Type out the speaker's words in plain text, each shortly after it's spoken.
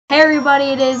Hey everybody,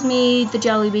 it is me,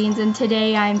 TheJellyBeans, and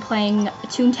today I'm playing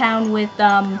Toontown with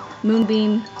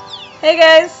Moonbeam. Hey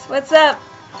guys, what's up?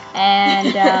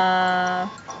 And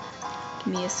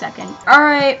give me a second.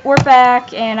 Alright, we're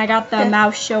back, and I got the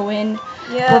mouse showing.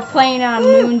 Yeah. We're playing on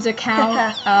Moon's account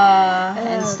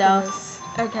and stuff.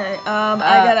 Goodness. Okay,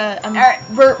 alright,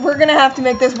 we're gonna have to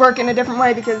make this work in a different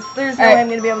way because there's no way I'm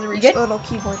gonna be able to reach the little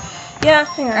keyboard. Yeah,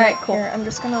 hang on. Alright, cool. Here, I'm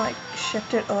just gonna like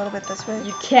shift it a little bit this way.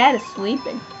 Your cat is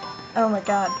sleeping. Oh my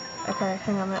god. Okay,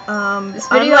 hang on. This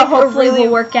video hopefully will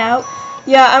work out.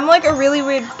 Yeah, I'm like a really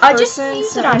weird person. I just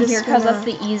use it on here because that's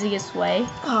the easiest way.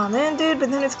 Oh man, dude, but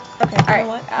then it's okay. Alright, you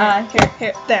know what?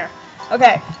 Here, there.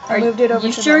 Okay, I moved it over.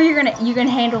 You sure you can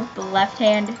handle the left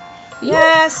hand?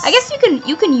 Yes. I guess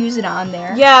you can use it on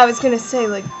there. Yeah, I was gonna say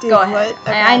like, dude, go ahead. what?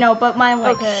 Okay. I know, but my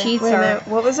sheets wait a are. minute.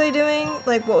 What was I doing?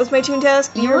 Like, what was my toon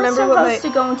task? Do you remember were what my?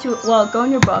 supposed to go into go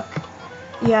in your book.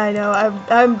 Yeah, I know.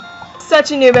 I'm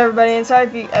such a noob, everybody, and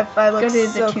sorry if I look go to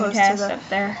so the close task to the. up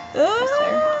there.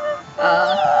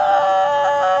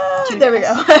 There we go.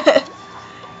 You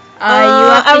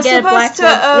have to get a black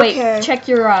Wait, check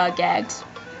your gags.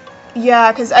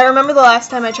 Yeah, because I remember the last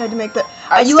time I tried to make the.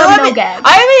 You have no gags.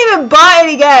 I haven't even bought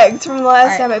any gags from the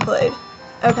last time I played.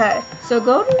 Okay. So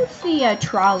go to the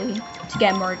trolley to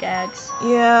get more gags.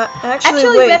 Yeah, actually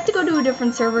wait. We have to go to a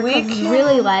different server because it's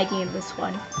really laggy in this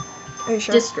one. Are you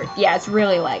sure? District. Yeah, it's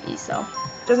really laggy, so.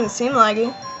 Doesn't seem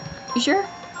laggy. You sure?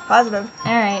 Positive.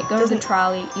 Alright, go to the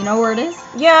trolley. You know where it is?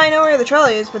 Yeah, I know where the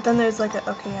trolley is, but then there's like a.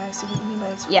 Okay, I see what you mean by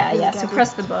it's Yeah, so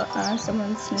press the button.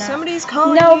 Somebody's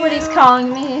calling Nobody's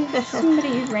calling me.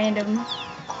 Somebody's random.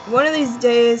 One of these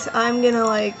days, I'm gonna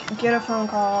like get a phone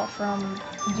call from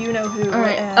you know who.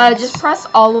 Alright, just press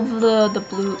all of the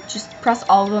blue. Just press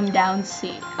all of them down.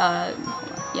 See,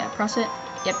 yeah, press it.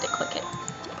 You have to click it.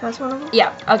 Press one of them.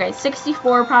 Yeah. Okay,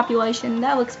 64 population.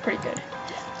 That looks pretty good.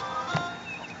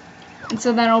 And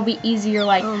so then it'll be easier.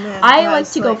 Like I like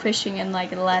to go fishing in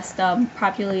like less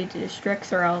populated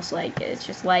districts, or else like it's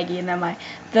just laggy, and then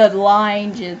the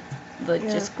line just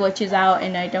glitches out,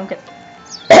 and I don't get.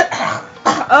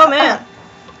 Oh man.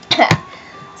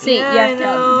 See, yeah,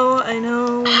 I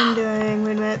know what I'm doing.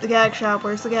 Wait a minute, the gag shop.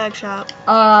 Where's the gag shop?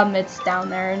 It's down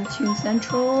there in Toon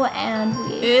Central, and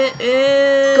it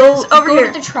is go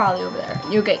to the trolley over there.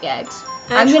 You'll get gags.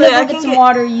 Actually, I'm gonna go get some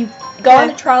water. You go on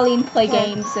the trolley and play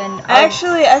games, and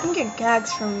actually, I can get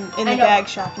gags in the gag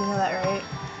shop. You know that, right?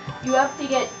 You have to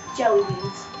get jelly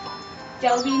beans.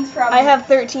 Jelly beans from. I have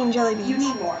 13 jelly beans. You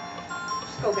need more.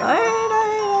 Just go get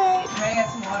Alright. Can I get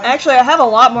some water? Actually, I have a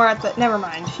lot more at the. Never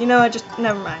mind. You know what? Just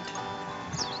never mind.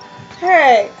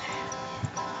 Alright.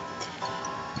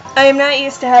 I am not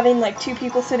used to having like two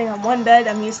people sitting on one bed.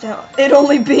 I'm used to it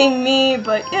only being me,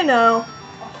 but you know.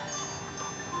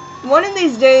 One of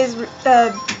these days, You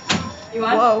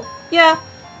want? Whoa. Yeah.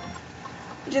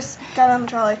 Just got on the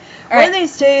trolley. One of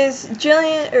these days,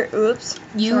 Jillian, oops.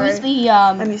 Use the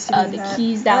I'm used to the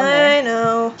keys down there. I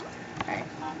know. Alright.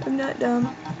 I'm not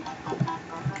dumb.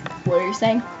 What are you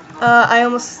saying? I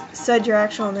almost said your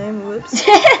actual name. Whoops.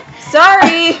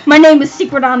 Sorry. My name is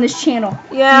secret on this channel.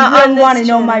 Yeah, if you really want to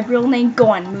know my real name, go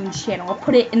on Moon's channel. I'll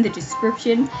put it in the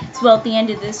description as well at the end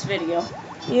of this video.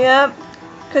 Yep.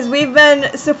 Because we've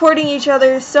been supporting each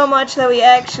other so much that we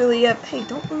actually hey,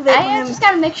 don't move it. I just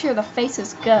gotta make sure the face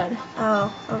is good.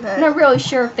 Oh, okay. I'm not really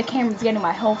sure if the camera's getting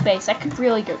my whole face. I could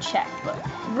really go check, but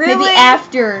really maybe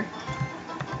after.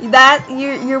 That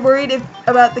you're worried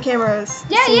about the cameras?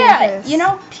 Yeah. You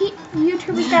know,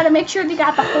 YouTubers gotta make sure they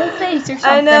got the whole face or something.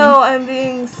 I know. I'm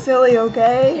being silly.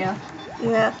 Okay. Yeah.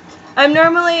 Yeah. I'm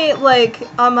normally like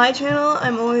on my channel.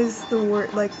 I'm always the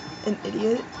like an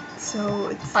idiot. So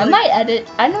it's. I might edit.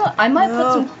 I know. I might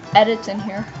put some edits in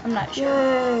here. I'm not sure.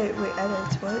 Yay! Wait,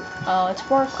 edits? What? Oh, it's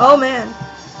 4 o'clock. Oh man.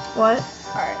 What?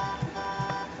 All right.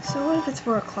 So what if it's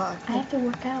 4 o'clock? I have to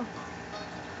work out.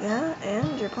 Yeah,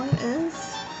 and your point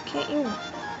is, can't you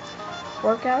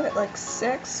work out at like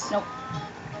 6? Nope.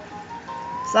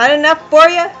 Is that enough for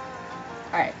you? All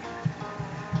right.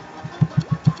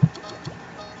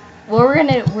 Well,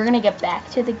 we're gonna get back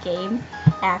to the game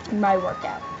after my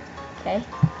workout. Okay.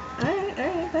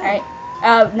 Alright.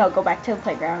 No, go back to the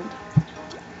playground.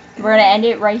 We're gonna end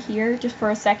it right here, just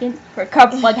for a second, for a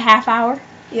couple, like a half hour.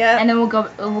 Yeah. And then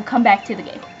we'll come back to the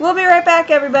game. We'll be right back,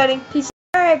 everybody. Peace.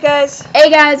 Alright, guys. Hey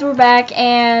guys, we're back,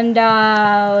 and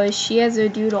she has a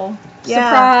doodle. Yeah.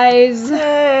 Surprise!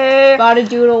 Hey. Bought a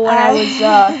doodle when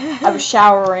I was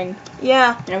showering.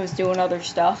 Yeah. And I was doing other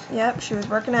stuff. Yep, she was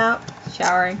working out.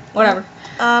 Showering. Whatever.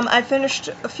 I finished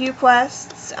a few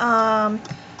quests.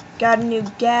 Got a new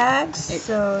gag,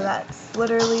 so that's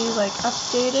literally like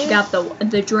updated. She got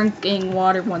the drinking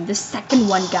water one. The second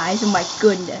one, guys. Oh my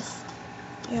goodness.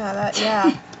 Yeah,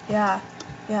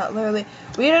 yeah, literally.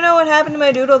 We don't know what happened to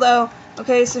my doodle though.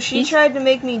 Okay, so she tried to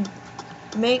make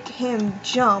him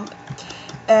jump,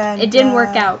 and it didn't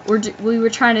work out. We were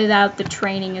trying it out, the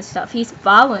training and stuff. He's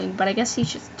following, but I guess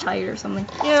he's just tired or something.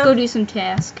 Yeah. Let's go do some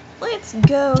tasks. Let's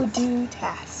go do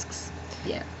tasks.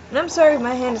 Yeah. And I'm sorry,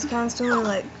 my hand is constantly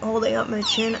like holding up my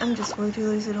chin. I'm just way too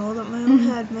lazy to hold up my own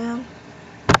head, man.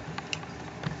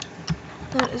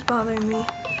 That is bothering me. The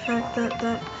fact that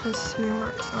has smear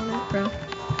marks on it. Bro.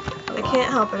 I can't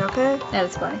help it, okay? That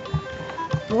is funny.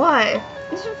 Why?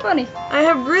 It's just funny. I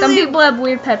have really... Some people have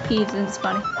weird pet peeves and it's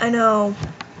funny. I know.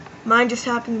 Mine just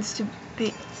happens to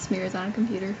be... Smears on a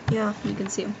computer. Yeah. You can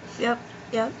see them. Yep.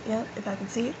 If I can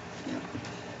see it.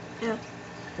 Yeah.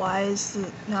 Why is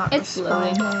it not It's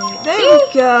responding? loading. There you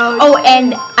go. Oh,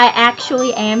 and I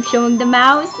actually am showing the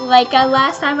mouse. Like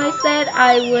last time I said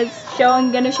I was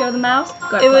gonna show the mouse.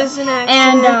 It was an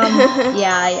accident. And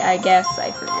yeah, I guess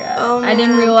I forgot. Oh, I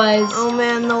didn't realize. Oh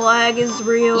man, the lag is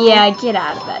real. Yeah, get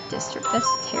out of that district. That's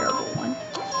a terrible one.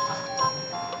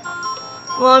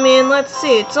 Well, I mean, let's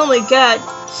see. It's only got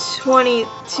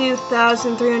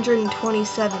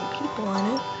 22,327 people in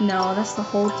it. No, that's the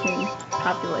whole toon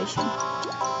population.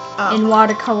 Oh. In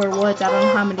Watercolor Woods, I don't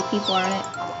know how many people are in it.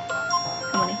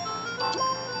 How many?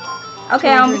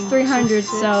 Okay, almost 300.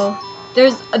 So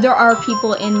there are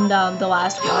people in the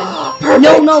last one.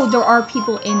 No, there are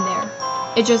people in there.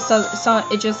 It just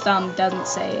doesn't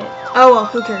say it. Oh well,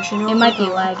 who cares? You know. It might be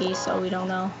laggy, so we don't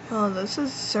know. Oh, this is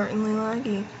certainly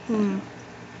laggy.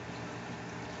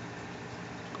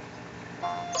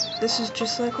 This is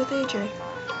just like with AJ.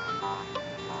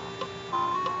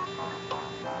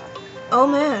 Oh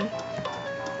man,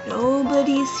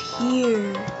 nobody's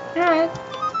here. Alright,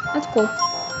 that's cool.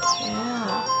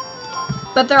 Yeah.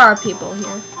 But there are people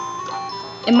here.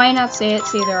 It might not say it,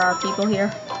 say there are people here.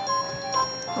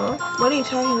 Huh? What are you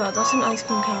talking about? That's an ice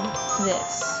cream cone.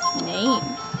 This name.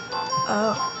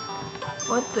 Oh.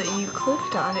 What the? You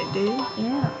clicked on it, dude.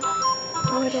 Yeah.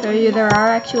 Oh, Show you there are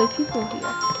actually people here.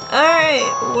 Alright,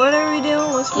 what are we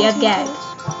doing? What's You have gags.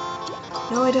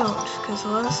 No, I don't, because the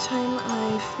last time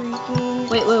I freaking...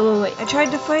 Wait. I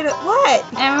tried to fight it. What?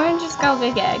 Everyone just go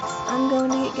get gags. I'm going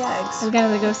to get gags. I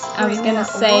was gonna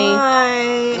say.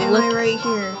 Why am I right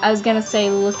here? I was gonna say,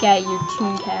 look at your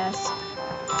Tooncast.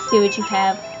 See what you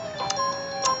have.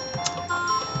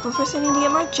 Well, first I need to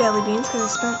get more jelly beans because I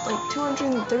spent like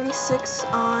 236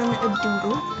 on a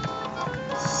doodle.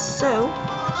 So.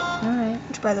 Alright.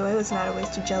 Which, by the way, was not a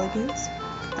waste of jelly beans.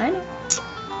 I know.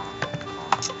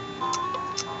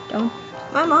 Don't.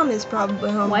 My mom is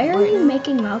probably home. Why are right you now.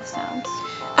 making mouth sounds?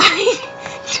 I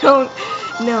don't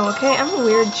know, okay? I'm a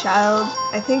weird child.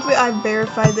 I think I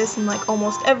verified this in like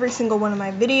almost every single one of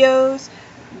my videos.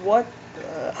 What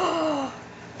the?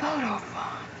 Photo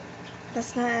font.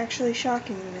 That's not actually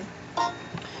shocking to me.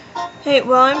 Hey,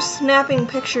 while I'm snapping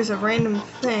pictures of random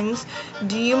things,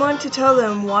 do you want to tell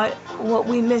them what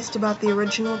we missed about the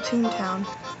original Toontown?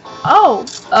 Oh,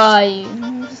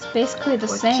 it's basically the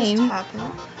same. What just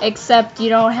happened? Except you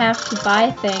don't have to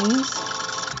buy things.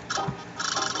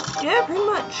 Yeah, pretty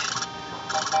much.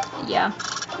 Yeah.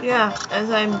 Yeah,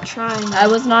 as I'm trying. I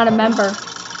was not a member.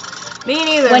 Me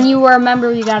neither. When you were a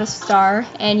member, you got a star,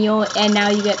 and now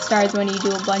you get stars when you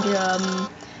do a bunch of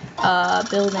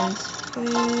buildings.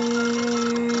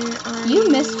 You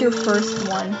missed your first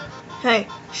one. Hey,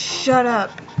 shut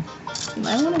up. You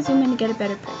might want to zoom in to get a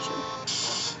better picture.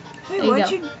 Hey, there you what'd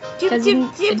go. you Because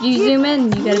if you zoom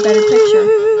in, you get a better picture.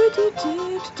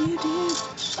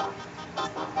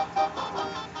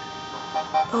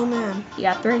 Oh man. You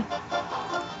got 3.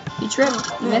 You tripped.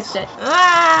 Oh, you nice. missed it.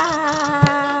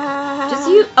 Ah! Just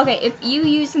if you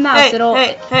use the mouse, hey, it'll.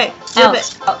 Hey,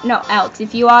 Alex. Oh, no, Alex.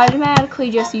 If you automatically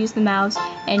just use the mouse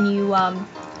and you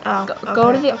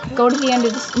go to the end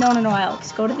of the no,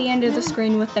 Alex. Go to the end of the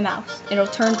screen with the mouse. It'll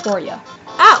turn for you.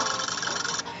 Ow!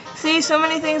 See, so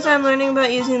many things I'm learning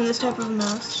about using this type of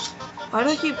mouse. Why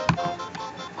do I keep...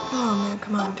 Oh man,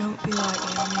 come on, don't be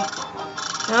lagging on me.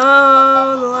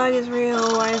 No, the lag is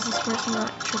real. Why is this person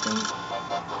not tripping?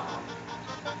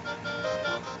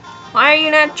 Why are you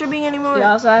not tripping anymore? You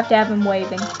also have to have him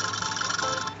waving. I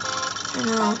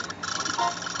know.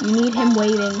 You need him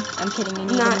waving. I'm kidding, you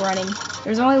need him running.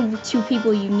 There's only 2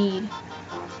 people you need.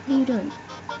 What are you doing?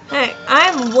 Hey,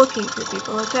 I'm looking for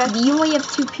people, okay? You only have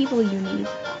 2 people you need.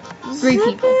 3 Zip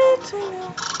people. it, I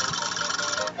know.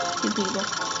 2 people.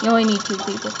 You only need 2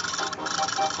 people.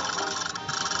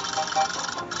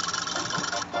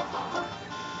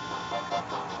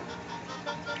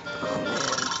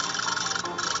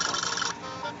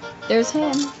 There's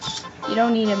him. You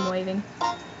don't need him waving.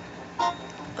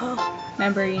 Oh.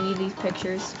 Remember, you need these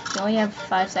pictures. You only have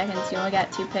 5 seconds. You only got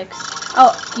 2 pics.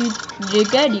 Oh, you did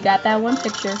good. You got that one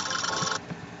picture.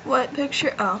 What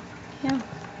picture? Oh. Yeah.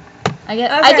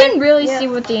 I didn't really see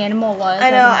what the animal was. I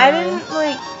know. I didn't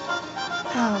like.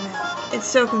 Oh man, it's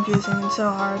so confusing and so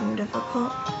hard and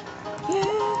difficult.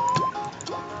 Yeah.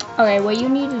 Okay, what you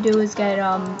need to do is get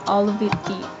all of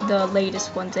the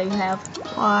latest ones that you have.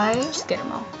 Why? Just get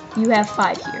them all. You have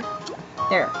 5 here.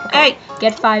 There. Okay. Hey.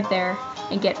 Get 5 there,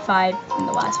 and get 5 in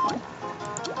the last one.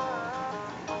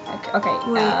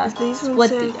 Okay. Wait, these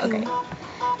split these. Okay.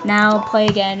 Now play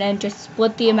again and just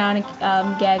split the amount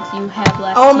of gags you have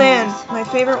left. Oh man, my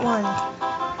favorite one.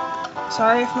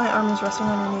 Sorry if my arm is resting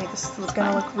on your knee. This is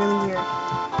gonna look really weird.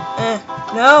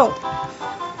 No.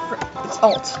 It's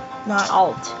alt, not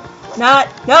alt. No.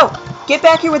 Get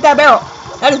back here with that barrel.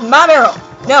 That is my barrel.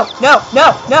 No.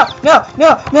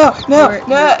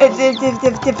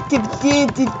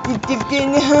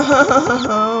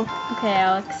 Okay,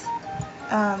 Alex.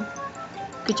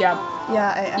 Good job.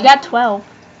 Yeah, you got 12.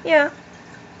 Yeah,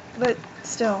 but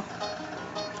still.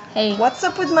 Hey. What's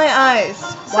up with my eyes?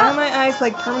 Why are my eyes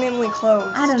like permanently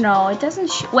closed? I don't know. It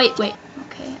doesn't. Wait. Okay,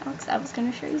 Alex. I was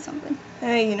gonna show you something.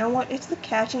 Hey, you know what? It's the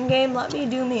catching game. Let me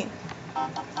do me.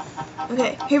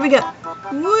 Okay, here we go.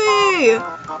 Whee!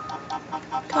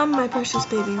 Come, my precious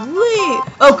baby. Whee!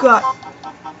 Oh God.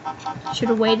 Should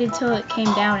have waited till it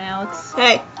came down, Alex.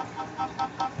 Hey.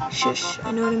 Shush.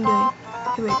 I know what I'm doing.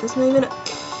 Okay, wait. That's not even.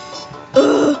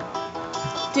 Ugh.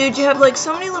 Dude, you have like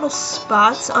so many little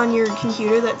spots on your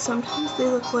computer that sometimes they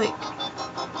look like.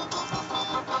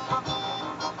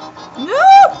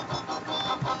 No!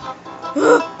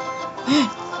 Man,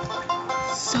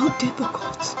 so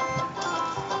difficult.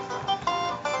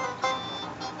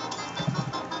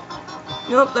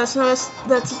 Nope, that's not a.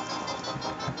 That's.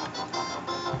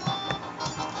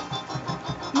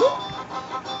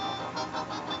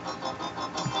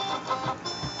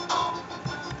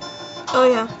 Oh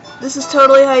yeah. This is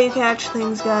totally how you catch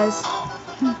things, guys.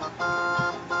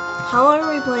 How long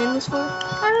are we playing this for?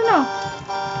 I don't know.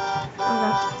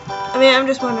 Okay. I mean, I'm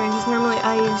just wondering, because normally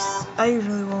I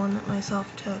usually will limit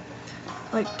myself to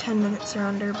like 10 minutes or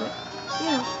under, but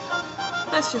yeah,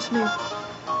 that's just me.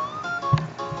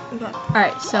 Okay.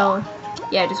 Alright, so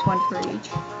yeah, just 1 for each.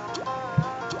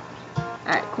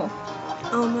 Alright, cool.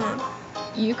 Oh man.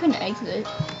 You can exit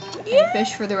and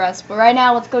fish for the rest, but right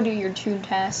now let's go do your toon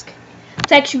task.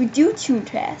 Let's actually do toon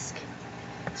task.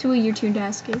 So what your toon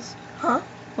task is? Huh?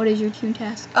 What is your toon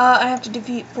task? I have to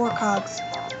defeat 4 cogs.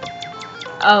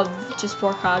 Just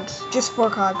 4 cogs. Just 4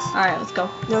 cogs. Alright, let's go.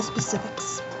 No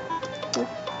specifics.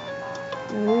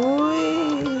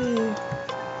 Whee.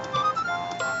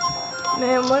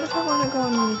 Man, what if I want to go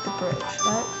underneath the bridge?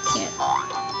 That can't.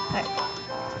 Heck.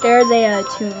 There's a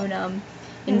toon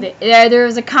there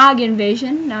was a cog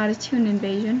invasion, not a toon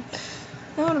invasion.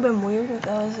 That would have been weird if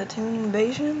that was a toon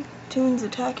invasion. Toons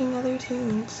attacking other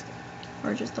toons.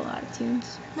 Or just a lot of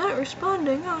toons. Not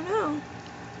responding, oh no.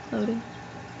 Loading.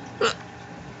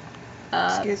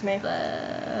 Excuse me.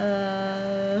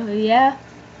 Yeah.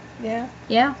 Yeah.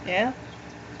 Yeah. Yeah.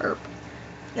 Burp.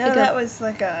 No, Hiccup. that was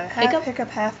like a half Hiccup,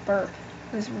 half burp.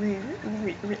 It was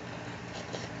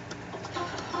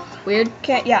weird.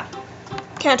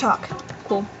 Can't talk.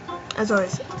 Cool. As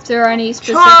always. Is there any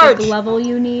specific Charge! level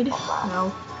you need?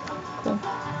 No. Cool.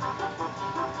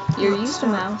 You're used to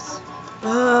mouse.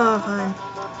 Oh, fine.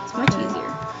 It's much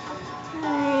easier.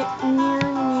 Alright, near.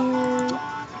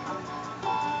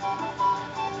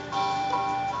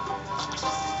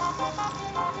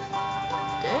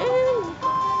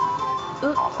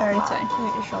 Oops, sorry, it's fine.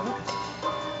 Hit your shoulder.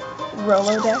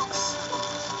 Rolodex.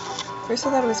 First I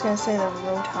thought I was going to say the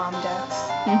Rotom Dex.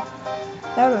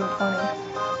 That would have been funny.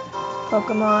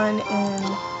 Pokemon in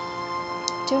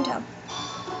Toontown.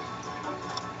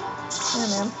 Yeah,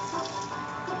 man.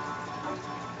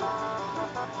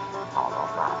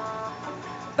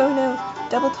 Oh no,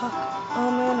 double talk. Oh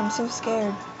man, I'm so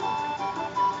scared.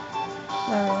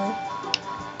 Not really.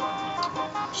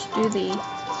 Should do the...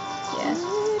 Yeah.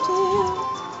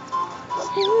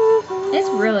 It's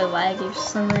really laggy for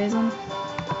some reason.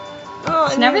 Oh,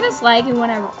 It's never this laggy when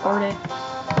I record it.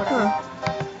 Whatever. Huh.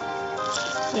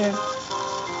 Yeah.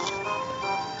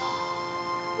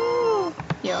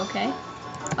 You okay?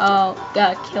 Oh,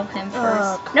 gotta kill him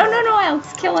first. No,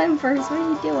 Alex, kill him first. What are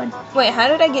you doing? Wait, how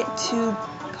did I get 2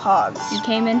 cogs? You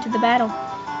came into the battle.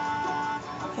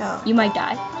 Yeah. You might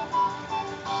die.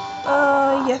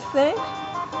 You think?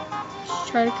 Just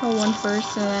try to kill one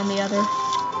first and then the other.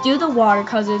 Do the water,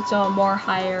 cause it's a more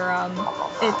higher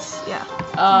It's, yeah.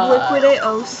 Liquidate.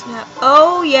 Oh, snap.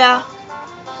 Oh, yeah.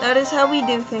 That is how we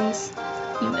do things.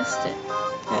 You missed it.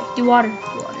 Okay. Do water. Do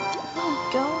water.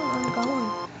 I'm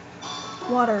going.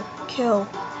 Water. Kill.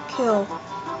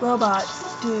 Robot.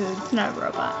 Dude. It's not a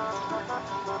robot.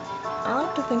 I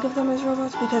like to think of them as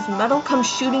robots because metal comes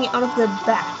shooting out of their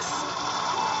backs.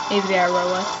 Maybe they are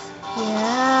robots.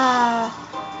 Yeah.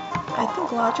 I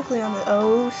think logically on the...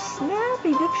 Oh, snap.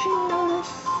 Eviction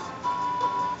notice.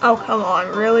 Oh, come on.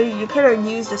 Really? You could have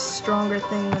used a stronger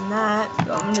thing than that.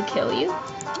 You want me to kill you?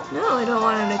 No, I don't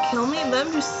want him to kill me, but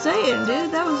I'm just saying,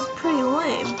 dude. That was pretty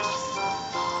lame.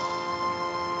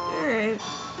 Alright.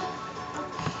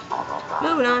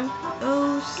 Moving on.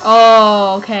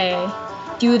 Oh, okay.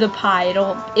 Do the pie.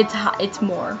 It's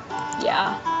more.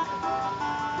 Yeah.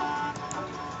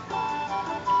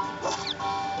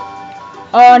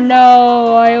 Oh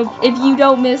no! If you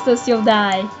don't miss this, you'll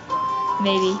die.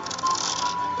 Maybe.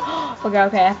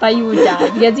 Okay. I thought you would die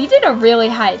because you did a really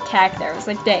high attack there. I was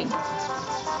like, dang.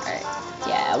 Alright.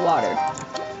 Yeah, water.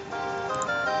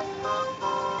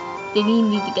 Then you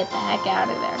need to get the heck out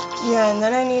of there. Yeah, and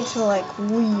then I need to, like,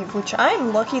 leave, which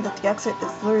I'm lucky that the exit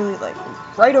is literally, like,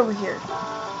 right over here.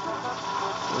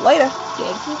 Later. The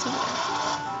exit's over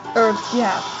there. Or,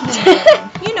 yeah.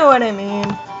 You know what I mean.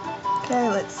 Okay,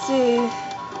 let's see.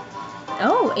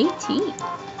 Oh, 18.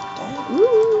 Dang.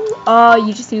 Ooh. Oh,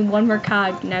 you just need one more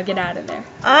cog. Now get out of there.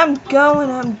 I'm going.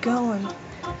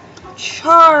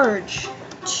 Charge.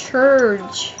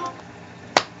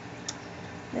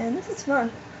 Man, this is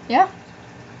fun. Yeah.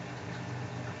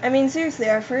 I mean, seriously,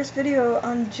 our first video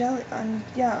on the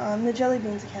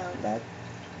JellyBeans account. That.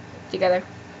 Together.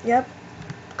 Yep.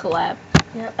 Collab.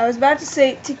 Yep. I was about to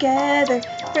say together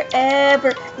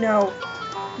forever. No.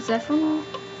 Is that from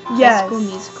Yes. High School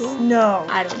Musical? No.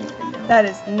 I don't even know. That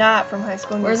is not from High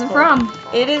School Where's Musical. it from?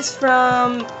 It is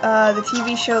from the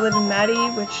TV show Liv and Maddie,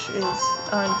 which is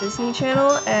on Disney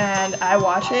Channel, and I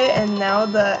watch it, and now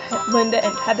the Linda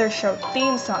and Heather show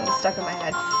theme song is stuck in my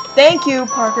head. Thank you,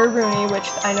 Parker Rooney, which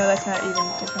I know that's not even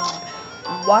his name.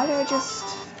 Why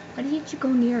did you go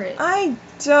near it? I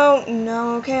don't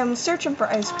know. Okay, I'm searching for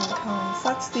ice cream cones.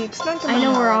 That's the extent of my I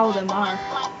know where knowledge. all of them are.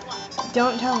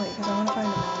 Don't tell me, because I want to find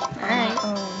them all. Alright.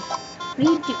 Oh. What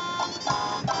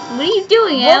are you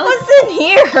doing, What Alex? was in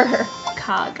here?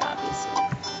 Cog, obviously.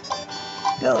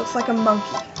 That looks like a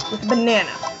monkey with a banana.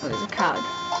 Oh, there's a cog.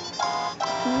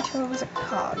 Can you tell it was a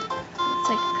cog? It's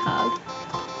like a cog.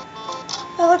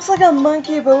 That looks like a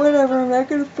monkey, but whatever. I'm not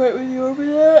gonna fight with you over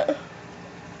that.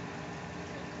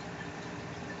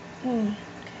 Oh,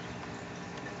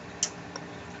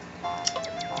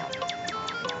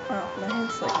 my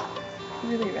hand's like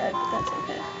really red, but that's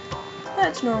okay.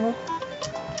 That's normal.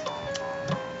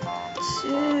 To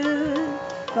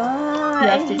find You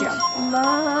have to jump. I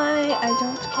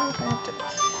don't care if I have to.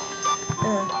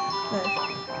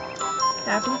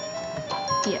 Happy?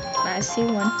 Yeah, I see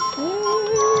one.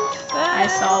 I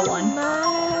saw one.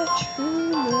 My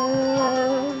true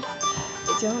love.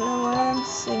 I don't know what I'm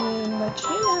singing, but you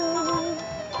know.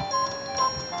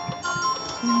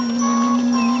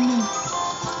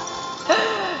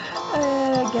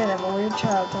 Again, I'm a weird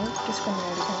child. Don't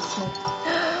discriminate against me.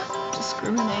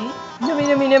 Discriminate? Yummy,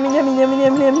 yummy, yummy, yummy, yummy, yummy,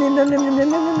 yummy, yummy, yummy, yummy,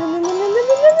 yummy,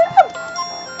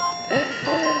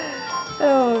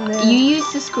 Oh man. You use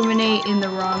discriminate in the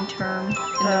wrong term,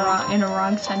 in a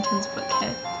wrong sentence, but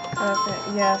okay.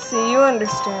 Okay, yeah, see, you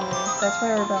understand me. That's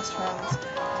why we're best friends.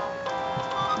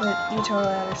 But you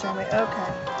totally understand me.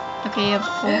 Okay. Okay, you have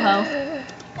full health.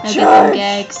 Now get Charge! them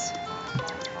gags.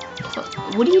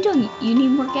 What are you doing? You need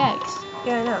more gags.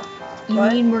 Yeah, I know. You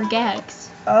What? need more gags.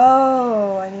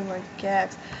 Oh, I need more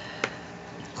gags.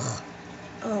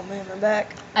 Oh man, my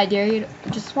back. I dare you to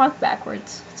just walk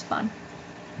backwards. It's fun.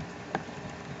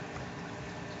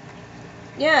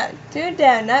 Yeah, dude,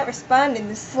 Dad, not responding.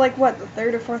 This is like, what, the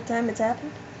third or fourth time it's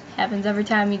happened? Happens every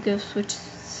time you go switch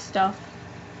stuff.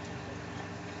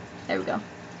 There we go.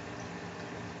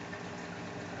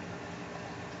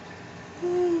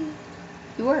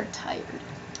 You are tired.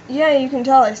 Yeah, you can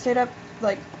tell I stayed up,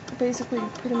 like, basically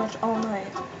pretty much all night.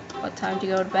 What time do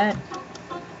you go to bed?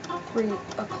 3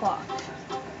 o'clock.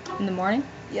 In the morning?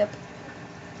 Yep.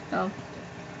 Oh.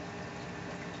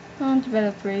 I went to bed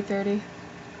at 3:30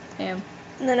 a.m.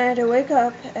 And then I had to wake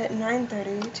up at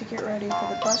 9:30 to get ready for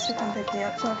the bus to come pick me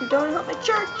up so I could go and help my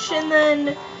church. And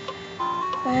then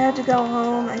I had to go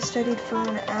home. I studied for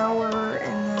an hour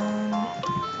and then,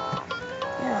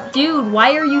 yeah. Dude,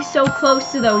 why are you so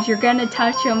close to those? You're gonna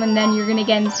touch them and then you're gonna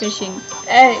get in fishing.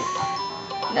 Hey,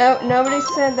 no, nobody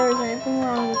said there was anything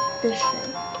wrong with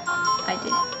fishing. I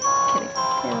did. Kidding.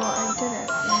 Okay, well, I didn't.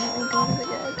 Now let me go to the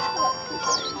gag shop.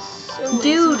 lazy.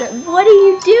 Dude, what are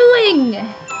you doing?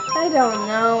 I don't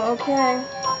know, okay?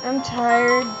 I'm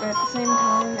tired, but at the same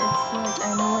time, it's like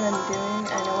I know what I'm doing.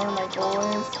 I know where my goal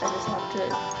is. I just have to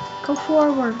go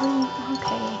forward.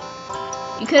 Okay.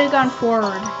 You could have gone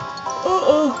forward.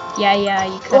 Yeah,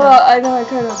 you could have. Well, I know I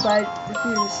could have, but I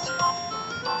refused.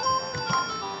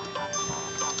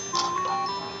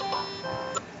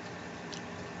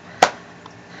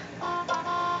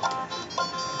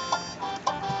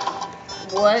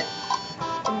 What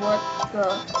the?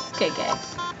 Okay,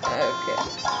 guys. Okay.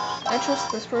 I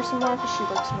trust this person more because she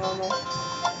looks normal.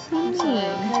 I'm sorry,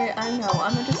 okay? I know,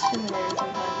 I'm a discriminator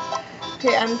sometimes.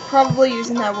 Okay, I'm probably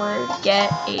using that word.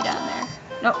 Get A down there.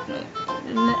 Nope.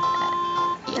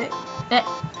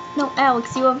 No,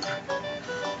 Alex, you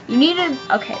needed.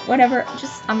 Okay, whatever.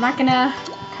 Just, I'm not gonna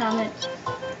comment.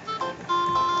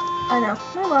 I know,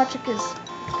 my logic is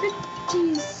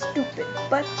pretty stupid,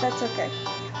 but that's okay.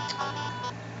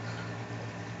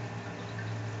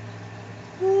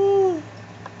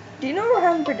 Do you know what we're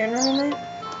having for dinner tonight?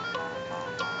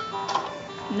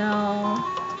 No.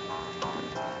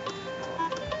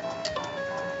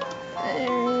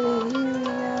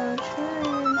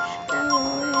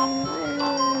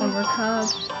 One more cog.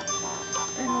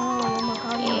 I know, one more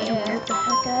cog. Yeah. Get the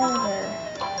heck out of there.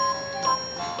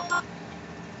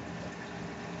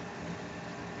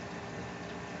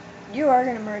 You are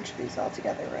gonna merge these all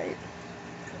together, right?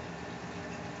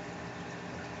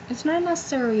 It's not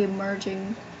necessarily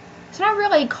merging. It's not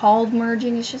really called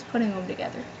merging, it's just putting them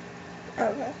together.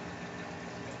 Okay.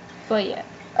 But yeah.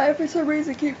 I for some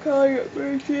reason keep calling it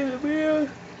merging the wheel.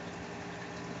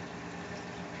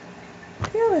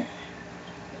 Together.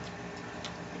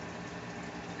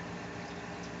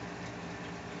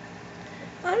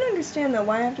 I don't understand though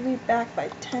why I have to be back by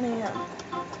 10 a.m.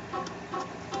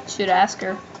 Should ask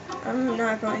her. I'm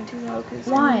not going to though, cause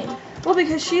why? Well,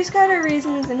 because she's got her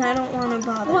reasons, and I don't want to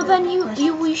bother. Well, then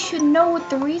we should know what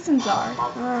the reasons are.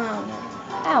 Oh no.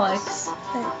 Alex.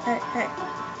 Hey.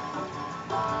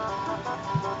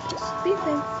 Just be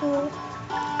thankful.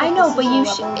 I know, but you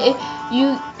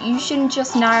shouldn't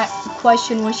just not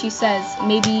question what she says.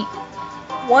 Maybe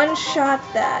one shot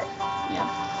that. Yeah.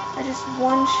 I just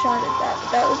one shot at that,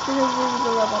 but that was because we were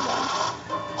the level 1.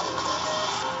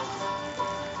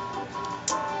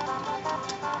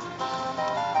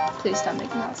 Please stop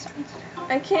making that sound.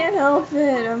 I can't help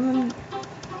it. I'm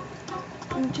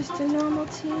just a normal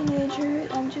teenager.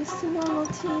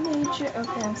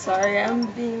 Okay, I'm sorry. I'm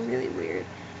being really weird.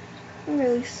 I'm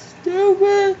really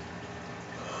stupid.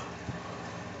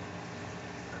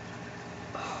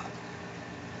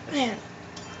 Man.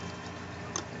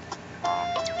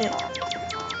 Yeah.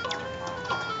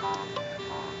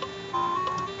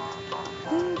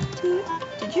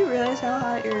 Did you realize how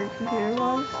hot your computer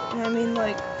was? And I mean,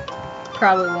 like,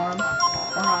 probably warm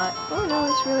or hot. Oh no,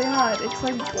 it's really hot. It's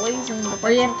like blazing.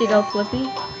 Where do you have to go, Flippy?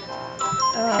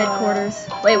 Headquarters.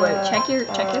 Wait. Check your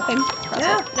thing. Press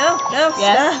it. No. Yes.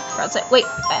 Stop. Press it. Wait.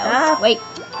 Wait.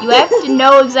 You have to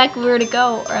know exactly where to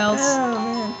go, or else. Oh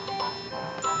man.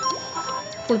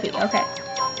 Flippy. Okay.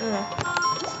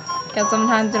 Because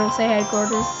sometimes it'll say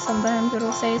headquarters. Sometimes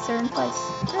it'll say a certain place.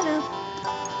 I know.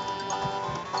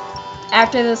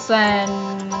 After this, then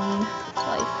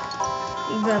life.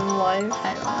 Then life.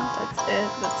 I don't know. That's it.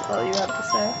 That's all you have to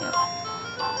say. Yep.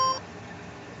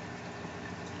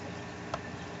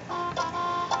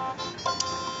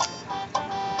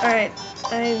 Alright.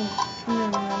 I'm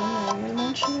gonna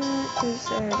mention it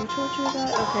because I already told you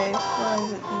that. Okay. Why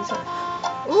is it these are?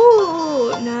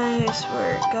 Ooh, nice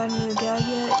work. Got a new gag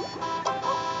yet?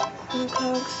 New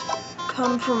cogs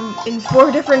come in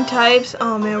 4 different types.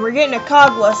 Oh man, we're getting a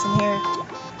cog lesson here.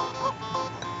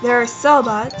 There are cell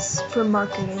bots for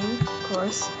marketing, of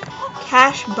course.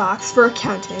 Cash box for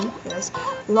accounting, yes.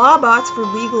 Law bots for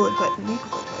legal advice.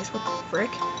 Legal advice? What the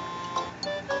frick?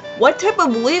 What type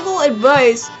of legal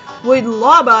advice would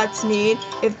law bots need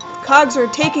if cogs are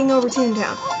taking over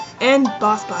Toontown? And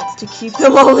boss bots to keep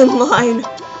them all in line.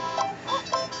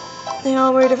 They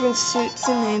all wear different suits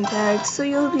and name tags, so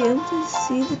you'll be able to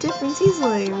see the difference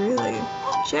easily, really.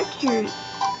 Check your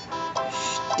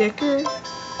sticker.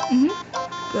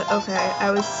 But okay,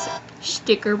 I was...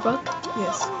 Sticker book?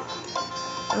 Yes.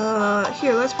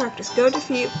 Here, let's practice. Go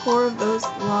defeat 4 of those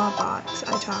law bots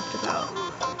I talked about.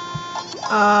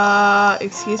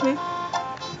 Excuse me?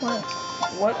 What?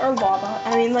 What are law bots?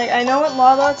 I mean, like, I know what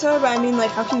law bots are, but I mean,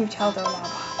 like, how can you tell they're law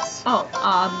bots? Oh,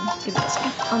 give me a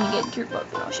second. Let me get your book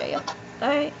and I'll show you.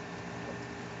 Alright.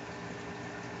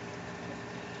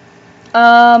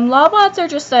 Lawbots are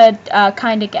just a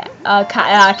kind of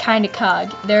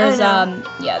cog. There's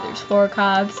there's 4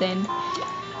 cogs, and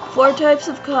 4 types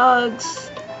of cogs.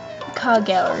 Cog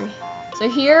gallery. So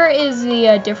here is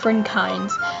the different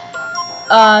kinds.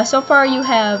 So far you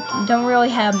don't really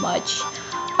have much.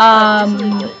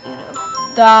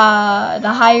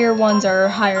 The higher ones are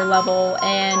higher level,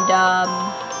 and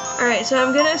Alright, so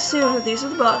I'm gonna assume that these are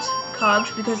the boss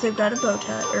cogs because they've got a bow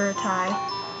tie or a tie.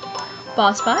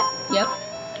 boss bot. Yep.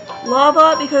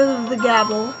 Lawbot because of the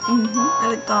gabble. Mhm.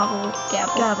 Or the gobble.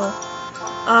 Gabble.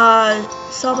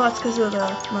 Sawbot's because of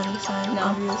the money sign. No.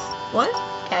 Obvious. What?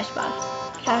 Cash bots.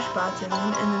 Cash bots and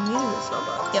then these are the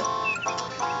sawbots. Yep.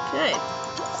 Okay.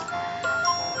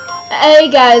 Hey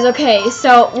guys. Okay,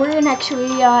 so we're gonna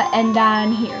actually end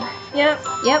on here. Yep.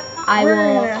 Yep.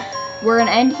 We're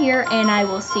gonna end here, and I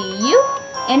will see you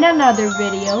in another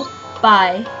video.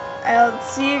 Bye. I'll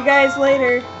see you guys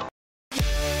later.